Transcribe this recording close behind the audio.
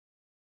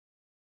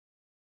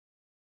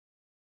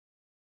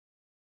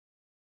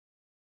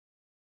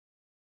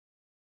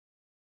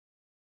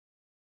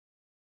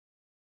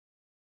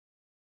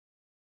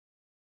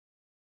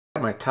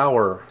My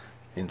tower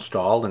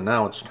installed, and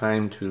now it's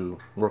time to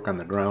work on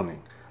the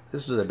grounding.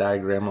 This is a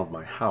diagram of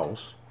my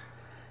house,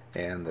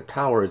 and the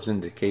tower is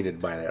indicated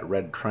by that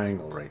red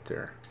triangle right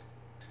there.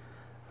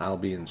 I'll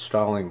be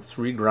installing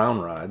 3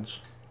 ground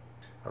rods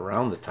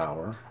around the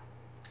tower,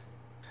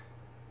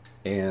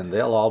 and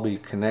they'll all be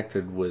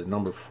connected with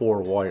number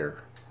 4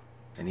 wire,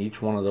 and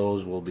each one of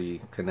those will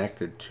be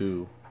connected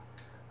to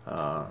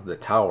the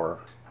tower,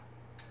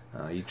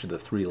 each of the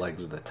 3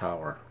 legs of the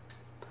tower.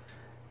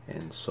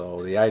 And so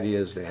the idea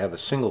is to have a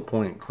single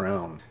point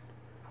ground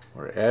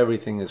where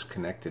everything is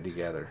connected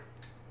together.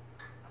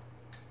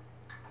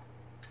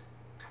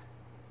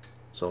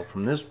 So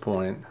from this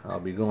point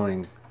I'll be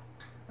going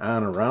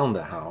on around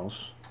the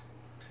house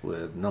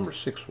with number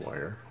 6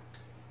 wire.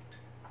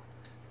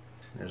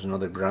 There's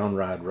another ground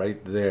rod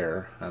right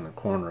there on the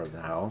corner of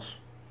the house,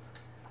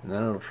 and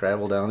then it'll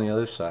travel down the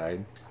other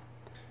side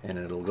and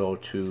it'll go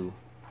to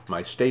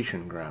my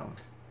station ground,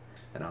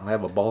 and I'll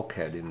have a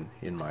bulkhead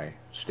in my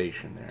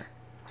station there.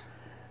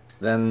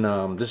 Then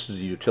this is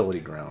the utility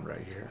ground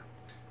right here.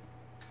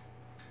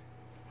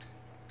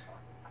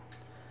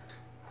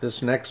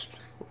 This next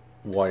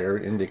wire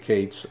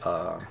indicates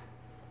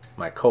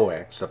my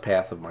coax, the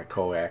path of my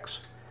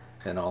coax,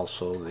 and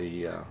also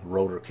the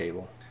rotor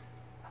cable.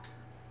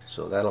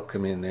 So that'll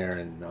come in there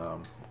and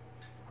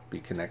be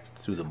connected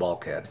through the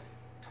bulkhead.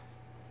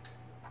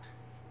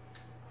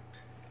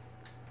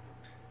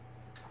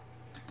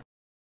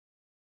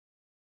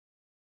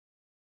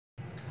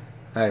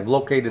 I've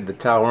located the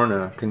tower in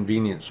a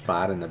convenient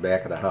spot in the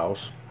back of the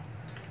house,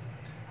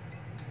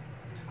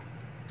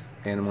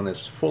 and when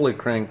it's fully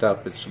cranked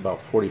up it's about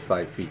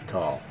 45 feet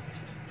tall.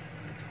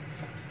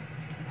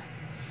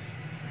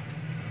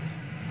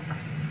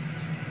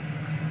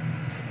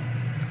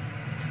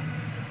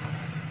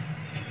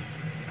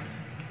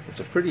 It's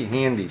a pretty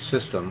handy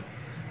system.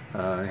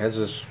 It has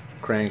this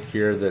crank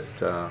here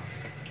that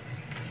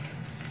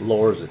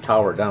lowers the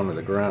tower down to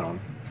the ground.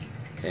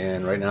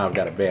 And right now I've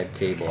got a bad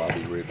cable I'll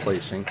be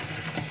replacing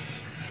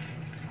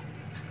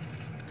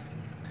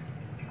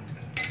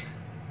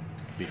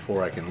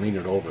before I can lean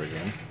it over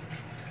again.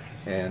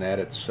 And at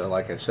its,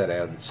 like I said,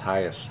 at its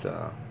highest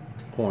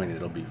point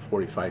it'll be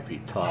 45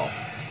 feet tall.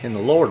 In the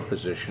lower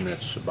position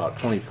it's about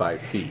 25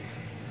 feet.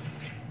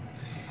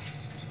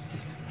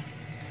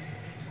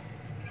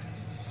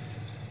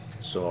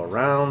 So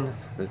around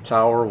the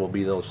tower will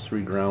be those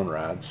 3 ground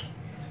rods.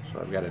 So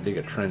I've got to dig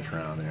a trench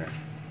around there.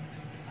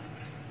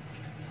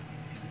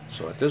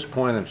 So at this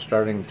point I'm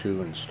starting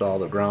to install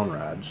the ground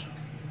rods.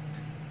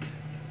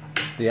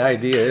 The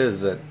idea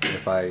is that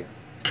if I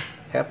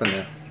happen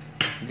to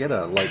get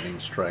a lightning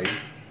strike,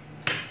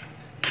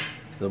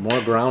 the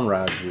more ground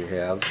rods you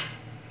have,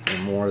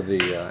 the more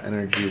the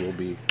energy will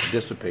be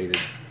dissipated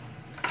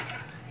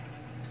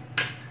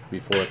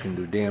before it can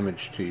do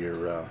damage to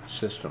your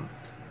system.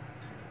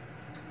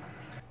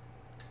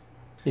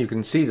 You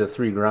can see the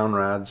 3 ground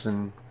rods,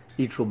 and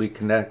each will be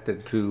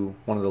connected to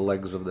one of the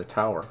legs of the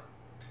tower.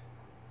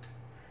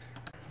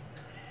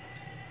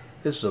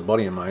 This is a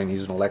buddy of mine.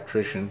 He's an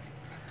electrician,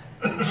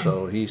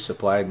 so he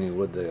supplied me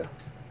with the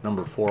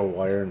number 4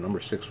 wire, number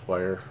 6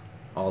 wire,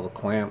 all the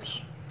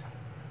clamps,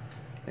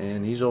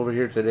 and he's over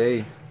here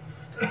today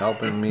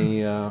helping me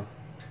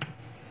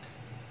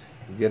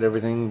get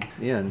everything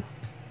in.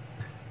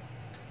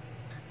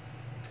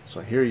 So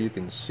here you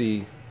can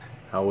see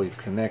how we've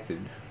connected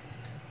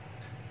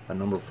a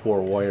number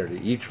 4 wire to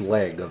each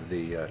leg of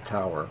the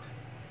tower.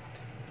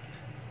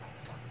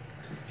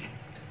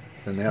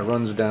 And that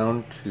runs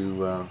down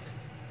to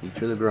each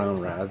of the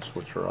ground rods,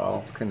 which are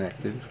all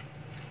connected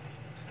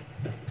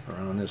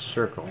around this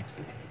circle.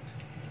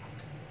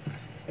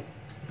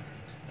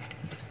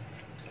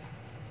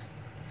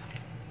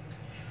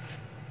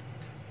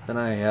 Then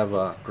I have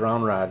a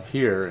ground rod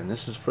here, and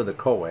this is for the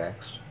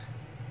coax.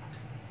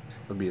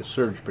 There'll be a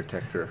surge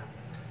protector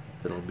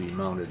that'll be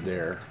mounted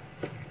there.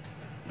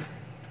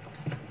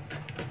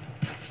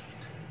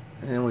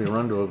 And we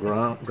run to a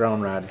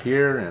ground rod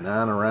here and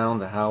on around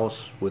the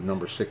house with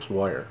number 6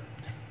 wire.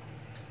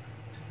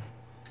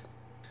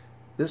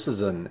 This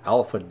is an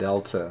alpha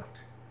delta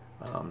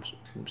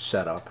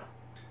setup,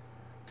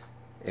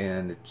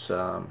 and it's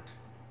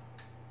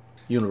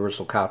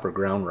universal copper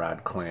ground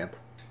rod clamp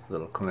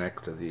that'll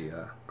connect to the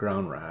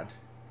ground rod,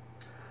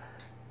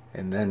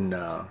 and then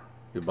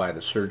you buy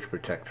the surge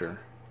protector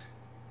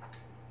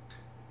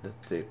that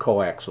the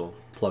coax will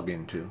plug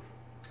into.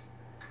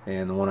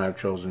 And the one I've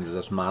chosen is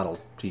this model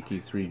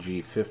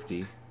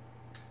TT3G50.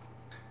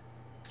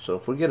 So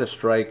if we get a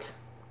strike,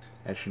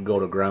 that should go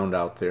to ground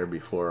out there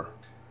before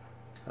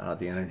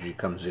the energy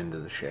comes into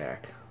the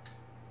shack.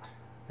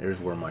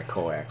 There's where my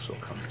coax will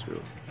come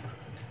through.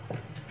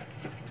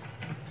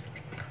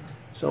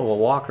 So we'll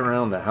walk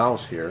around the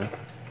house here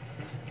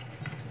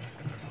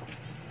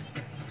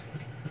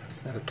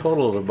at a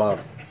total of about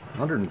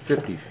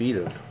 150 feet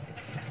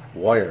of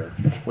wire,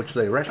 which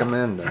they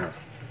recommend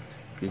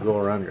you go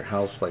around your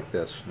house like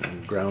this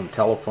and ground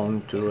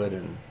telephone to it,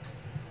 and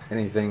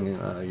anything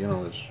you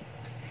know,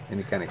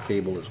 any kind of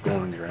cable that's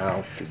going in your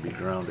house should be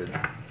grounded.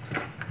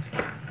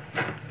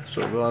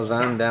 So it goes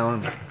on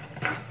down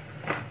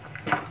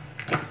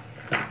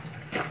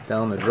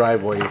the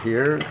driveway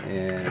here,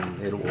 and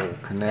it will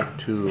connect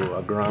to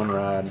a ground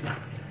rod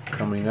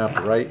coming up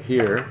right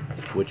here,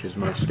 which is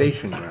my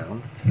station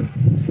ground.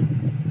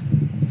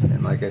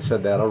 And like I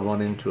said, that'll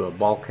run into a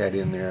bulkhead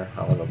in there.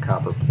 I'll have a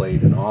copper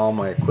plate, and all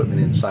my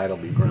equipment inside will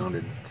be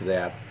grounded to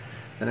that.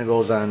 Then it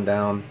goes on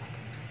down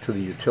to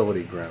the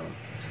utility ground.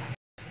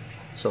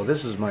 So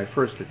this is my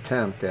first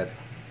attempt at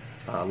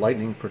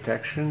lightning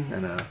protection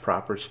and a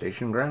proper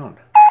station ground.